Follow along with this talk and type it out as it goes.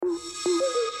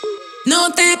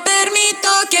No te permito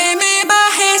que me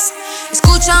bajes.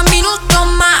 Escucha un minuto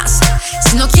más.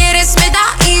 Si no quieres me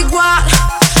da igual.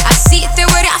 Así te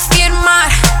voy a afirmar.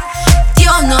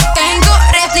 Yo no tengo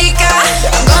réplica.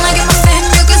 I'm gonna get my fame,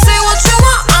 you can say what you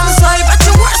want. I'm sorry but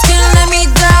your words can't let me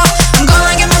down. I'm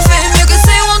gonna get my fame, you can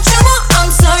say what you want. I'm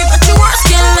sorry but your words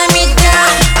can't let me down.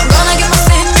 I'm gonna get my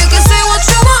fame, you can say what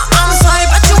you want. I'm sorry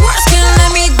but your words can't let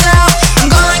me down. I'm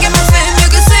gonna get my fame, you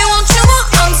can say what you want.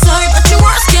 I'm sorry but your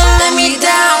words can't let me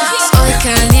down. Soy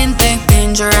caliente,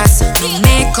 dangerous. No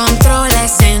me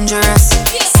controles, dangerous.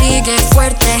 Sigue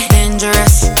fuerte,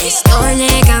 dangerous. Estoy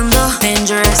llegando,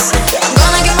 dangerous. I'm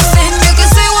gonna get my fame, you can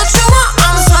say what you want.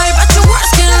 I'm sorry but your words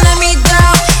can't let me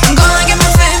down. I'm gonna get my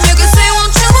fame, you can say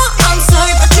what you want. I'm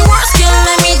sorry but your words can't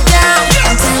let me down.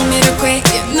 Don't tell me to quit,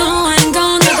 you know I'm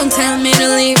gonna. Don't tell me to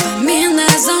leave, I'm in the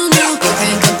zone. No, you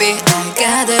can compete, I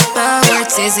got the power.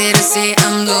 It's easy to see,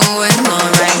 I'm doing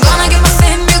alright. Gonna get my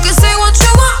fame, you can say what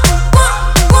you want.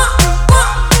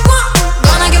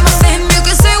 Gonna get my fame, you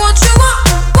can say what you want.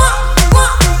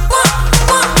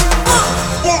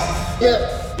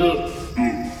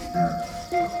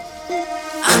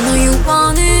 I know you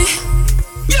want it.